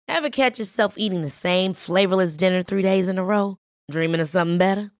Ever catch yourself eating the same flavorless dinner 3 days in a row? Dreaming of something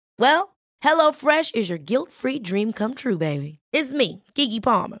better? Well, HelloFresh is your guilt-free dream come true, baby. It's me, Keke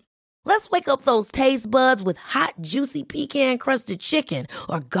Palmer. Let's wake up those taste buds with hot, juicy pecan-crusted chicken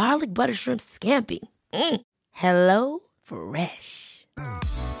or garlic butter shrimp scampi. Hello Fresh.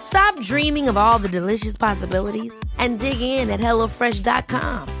 Stop dreaming of all the delicious possibilities and dig in at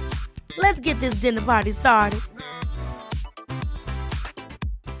HelloFresh.com. Let's get this dinner party started.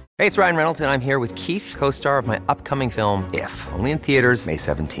 Hey, it's Ryan Reynolds, and I'm here with Keith, co-star of my upcoming film, If, only in theaters May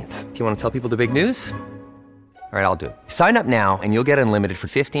 17th. Do you want to tell people the big news? All right, I'll do it. Sign up now and you'll get unlimited for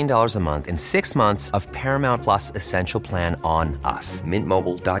 $15 a month and 6 months of Paramount Plus Essential Plan on us.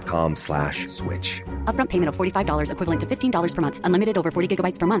 MintMobile.com/switch. Upfront payment of $45 equivalent to $15 per month. Unlimited over 40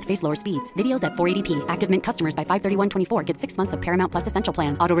 gigabytes per month. Face lower speeds. Videos at 480p. Active Mint customers by 531.24 get 6 months of Paramount Plus Essential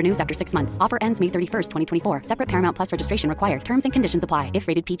Plan. Auto renews after 6 months. Offer ends May 31st, 2024. Separate Paramount Plus registration required. Terms and conditions apply if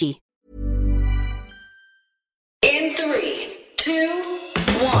rated PG. In 3, 2,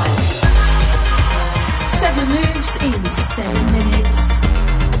 1. 7 moves in 7 minutes.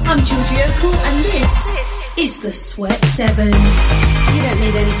 I'm Georgie O'Cool and this is the Sweat 7. You don't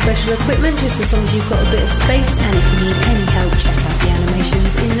need any special equipment, just as long as you've got a bit of space, and if you need any help, check out the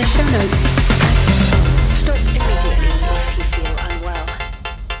animations in the show notes. Stop immediately if you feel unwell.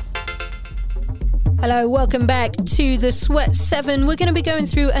 Hello, welcome back to the Sweat 7. We're going to be going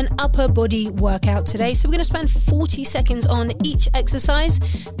through an upper body workout today. So we're going to spend 40 seconds on each exercise,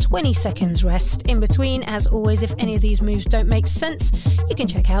 20 seconds rest in between. As always, if any of these moves don't make sense, you can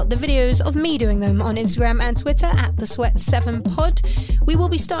check out the videos of me doing them on Instagram and Twitter at the Sweat 7 Pod. We will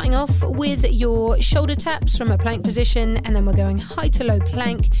be starting off with your shoulder taps from a plank position, and then we're going high to low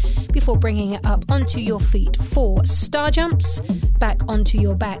plank before bringing it up onto your feet for star jumps, back onto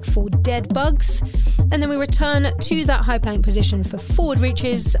your back for dead bugs. And then we return to that high plank position for forward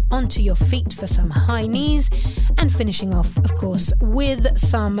reaches, onto your feet for some high knees, and finishing off, of course, with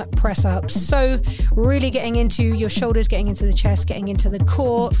some press ups. So really getting into your shoulders, getting into the chest, getting into the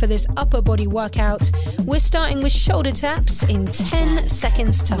core for this upper body workout. We're starting with shoulder taps in 10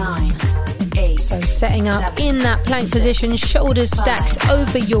 seconds time. 9, 8. So setting up in that plank position, shoulders stacked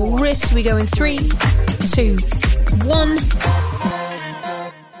over your wrists. We go in 3, 2, 1.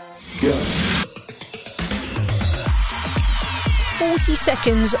 Go. 40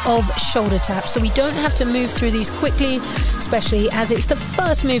 seconds of shoulder taps, so we don't have to move through these quickly, especially as it's the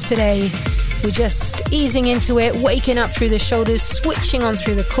first move today. We're just easing into it, waking up through the shoulders, switching on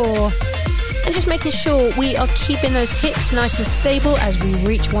through the core, and just making sure we are keeping those hips nice and stable as we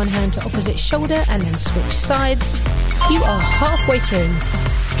reach one hand to opposite shoulder and then switch sides. You are halfway through.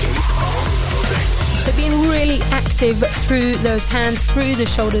 So being really active through those hands, through the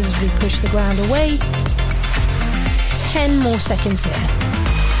shoulders as we push the ground away. 10 more seconds here.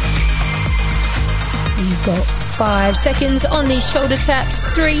 You've got 5 seconds on these shoulder taps.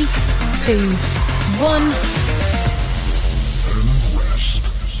 3, 2, 1.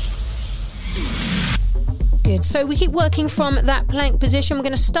 Good. So we keep working from that plank position. We're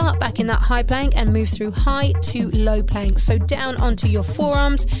going to start back in that high plank and move through high to low plank. So down onto your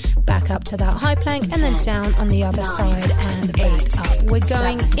forearms, back up to that high plank, and then down on the other side and back up. We're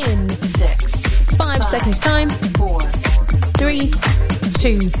going in 5 seconds time. 4, 3,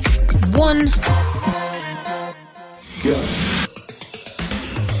 2, 1. Go.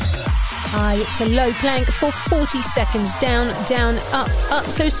 High to low plank for 40 seconds. Down, down, up, up.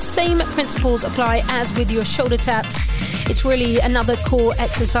 So same principles apply as with your shoulder taps. It's really another core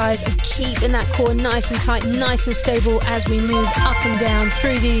exercise of keeping that core nice and tight, nice and stable as we move up and down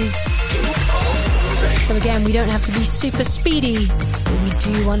through these. So again, we don't have to be super speedy, but we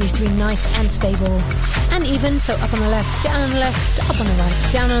do want these to be nice and stable and even. So up on the left, down on the left, up on the right,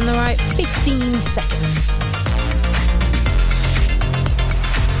 down on the right. 15 seconds.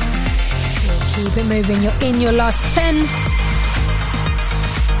 Keep it moving. You're in your last 10.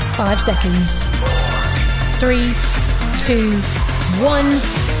 5 seconds. 3, 2, 1.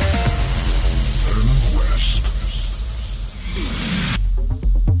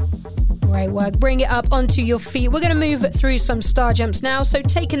 Great work. Bring it up onto your feet. We're going to move through some star jumps now. So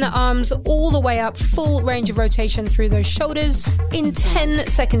taking the arms all the way up, full range of rotation through those shoulders. In 10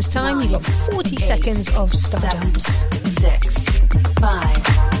 seconds time, you've got 40 seconds of star jumps. 6, 5,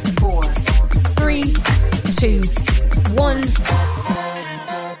 4, 3, 2, 1.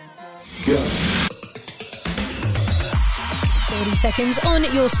 Go. 40 seconds on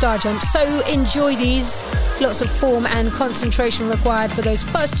your star jump. So enjoy these. Lots of form and concentration required for those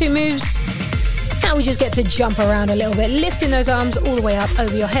first 2 moves. Now we just get to jump around a little bit, lifting those arms all the way up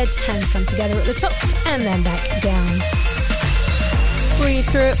over your head. Hands come together at the top and then back down. Breathe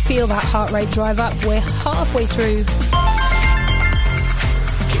through it. Feel that heart rate drive up. We're halfway through.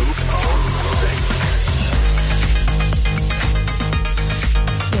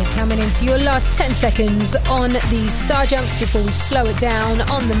 We're coming into your last 10 seconds on these star jumps before we slow it down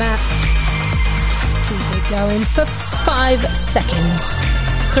on the mat. Keep it going for 5 seconds.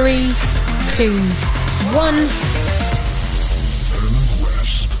 3, 2, 1.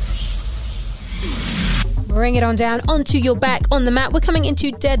 Bring it on down onto your back on the mat. We're coming into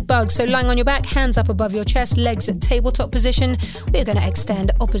dead bug. So lying on your back, hands up above your chest, legs at tabletop position. We're going to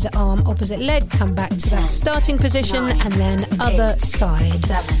extend opposite arm, opposite leg, come back to that starting position, and then other side.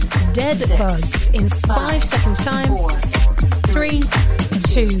 Dead bugs in 5 seconds time. 3,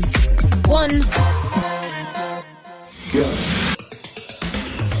 2, 1. Go.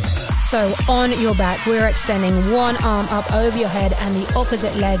 So on your back, we're extending one arm up over your head and the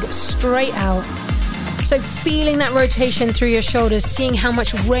opposite leg straight out. So feeling that rotation through your shoulders, seeing how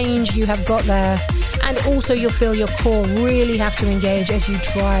much range you have got there. And also you'll feel your core really have to engage as you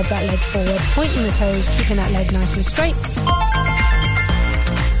drive that leg forward, pointing the toes, keeping that leg nice and straight.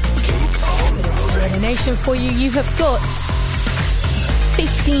 Bit of coordination for you. You have got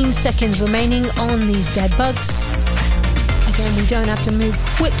 15 seconds remaining on these dead bugs. Again, we don't have to move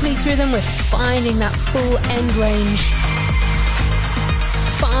quickly through them. We're finding that full end range.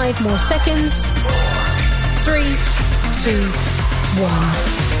 5 more seconds. 3, 2,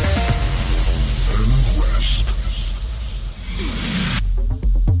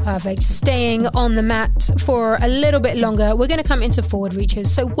 1. Perfect. Staying on the mat for a little bit longer. We're going to come into forward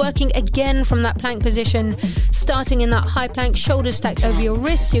reaches. So working again from that plank position, starting in that high plank, shoulders stacked over your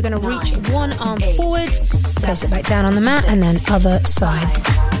wrists. You're going to reach one arm forward, place it back down on the mat, and then other side.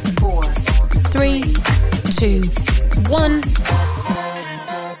 3, 2, 1.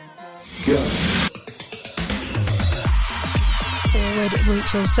 Go. Forward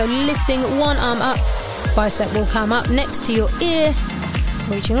reaches. So lifting one arm up, bicep will come up next to your ear,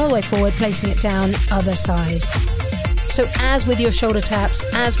 reaching all the way forward, placing it down, other side. So as with your shoulder taps,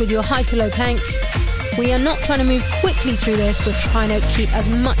 as with your high to low plank, we are not trying to move quickly through this. We're trying to keep as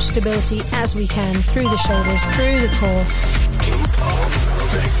much stability as we can through the shoulders, through the core.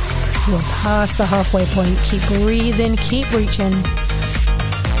 You're past the halfway point. Keep breathing, keep reaching.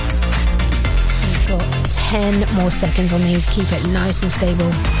 You've got 10 more seconds on these. Keep it nice and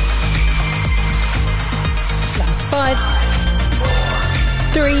stable. Last 5,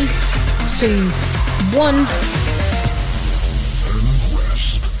 3, 2, 1.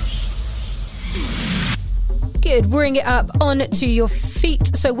 Good. Bring it up onto your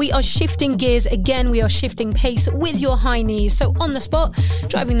feet. So we are shifting gears again. We are shifting pace with your high knees. So on the spot,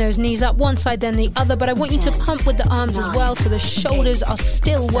 driving those knees up one side then the other. But I want you to pump with the arms as well, so the shoulders are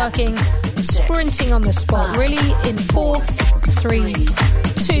still working. Sprinting on the spot. Really in 4, 3,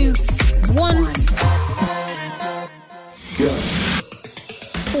 2, 1. Go.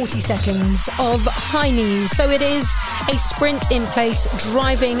 40 seconds of high knees. So it is a sprint in place,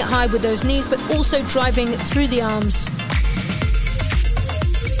 driving high with those knees, but also driving through the arms.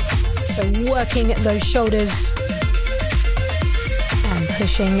 So working those shoulders and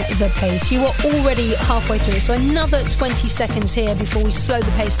pushing the pace. You are already halfway through, so another 20 seconds here before we slow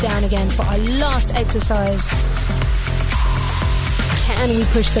the pace down again for our last exercise. Can we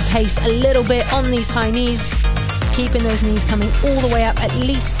push the pace a little bit on these high knees? Keeping those knees coming all the way up, at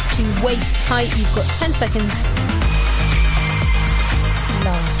least to waist height. You've got 10 seconds.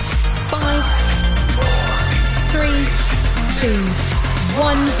 Last 5, 3, 2,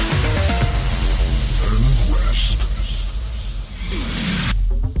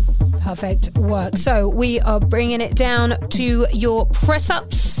 1. Perfect work. So we are bringing it down to your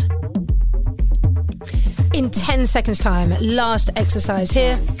press-ups in 10 seconds time. Last exercise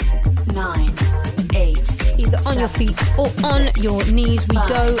here. 9, 8. Either on your feet or on your knees. We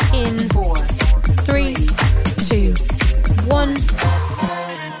go in 3, 2, 1.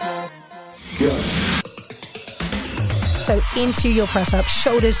 Go. So into your press up,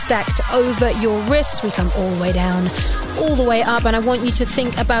 shoulders stacked over your wrists. We come all the way down, all the way up, and I want you to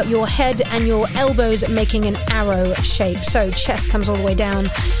think about your head and your elbows making an arrow shape. So chest comes all the way down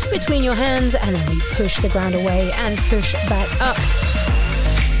between your hands, and then we push the ground away and push back up.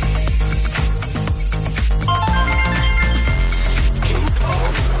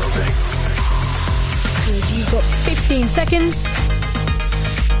 You've got 15 seconds.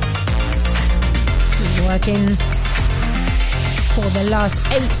 Keep working for the last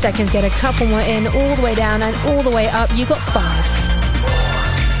 8 seconds. Get a couple more in, all the way down and all the way up. You've got 5,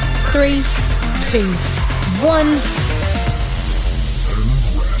 3, 2, 1.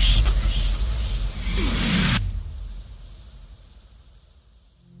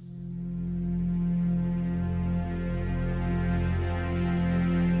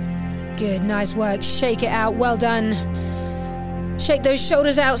 Good, nice work. Shake it out. Well done. Shake those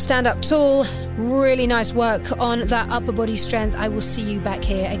shoulders out, stand up tall. Really nice work on that upper body strength. I will see you back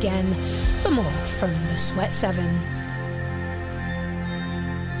here again for more from the Sweat 7.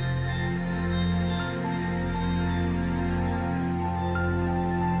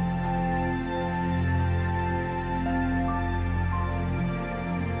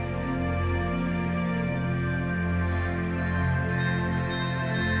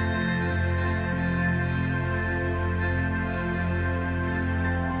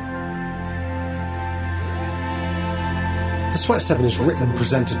 The Sweat 7 is written and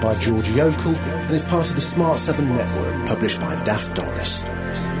presented by Georgie Oakle and is part of the Smart 7 network published by Daft Doris.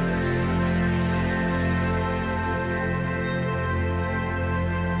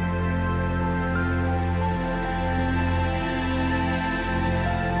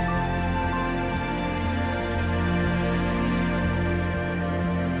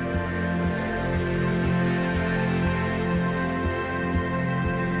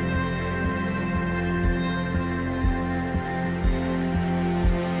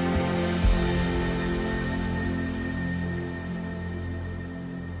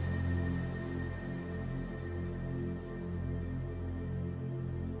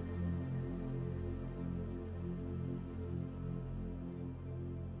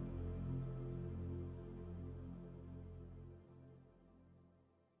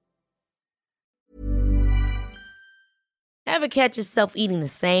 Ever catch yourself eating the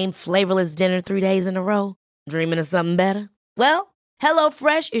same flavorless dinner 3 days in a row? Dreaming of something better? Well,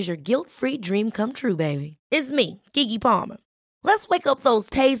 HelloFresh is your guilt-free dream come true, baby. It's me, Keke Palmer. Let's wake up those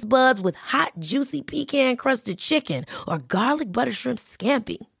taste buds with hot, juicy pecan-crusted chicken or garlic butter shrimp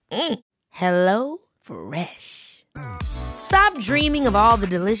scampi. Hello Fresh. Stop dreaming of all the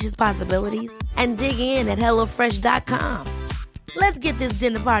delicious possibilities and dig in at HelloFresh.com. Let's get this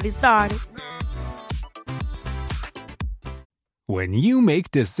dinner party started. When you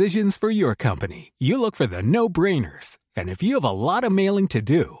make decisions for your company, you look for the no-brainers. And if you have a lot of mailing to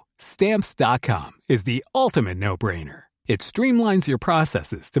do, Stamps.com is the ultimate no-brainer. It streamlines your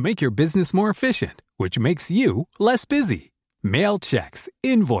processes to make your business more efficient, which makes you less busy. Mail checks,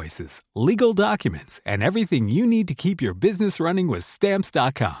 invoices, legal documents, and everything you need to keep your business running with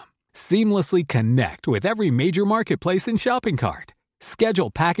Stamps.com. Seamlessly connect with every major marketplace and shopping cart. Schedule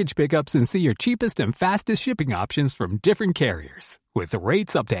package pickups and see your cheapest and fastest shipping options from different carriers, with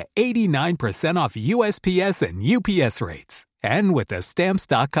rates up to 89% off USPS and UPS rates. And with the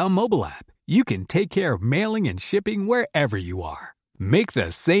Stamps.com mobile app, you can take care of mailing and shipping wherever you are. Make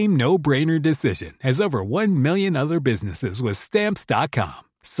the same no-brainer decision as over 1 million other businesses with Stamps.com.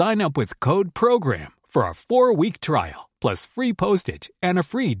 Sign up with code PROGRAM for a 4-week trial, plus free postage and a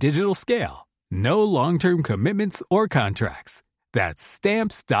free digital scale. No long-term commitments or contracts. That's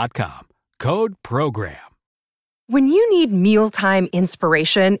Stamps.com. Code PROGRAM. When you need mealtime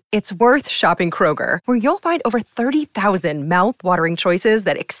inspiration, it's worth shopping Kroger, where you'll find over 30,000 mouth-watering choices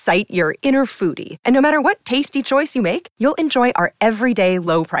that excite your inner foodie. And no matter what tasty choice you make, you'll enjoy our everyday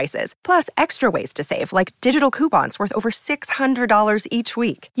low prices, plus extra ways to save, like digital coupons worth over $600 each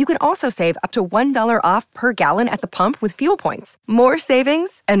week. You can also save up to $1 off per gallon at the pump with fuel points. More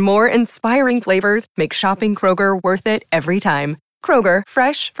savings and more inspiring flavors make shopping Kroger worth it every time. Kroger,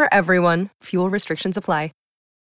 fresh for everyone. Fuel restrictions apply.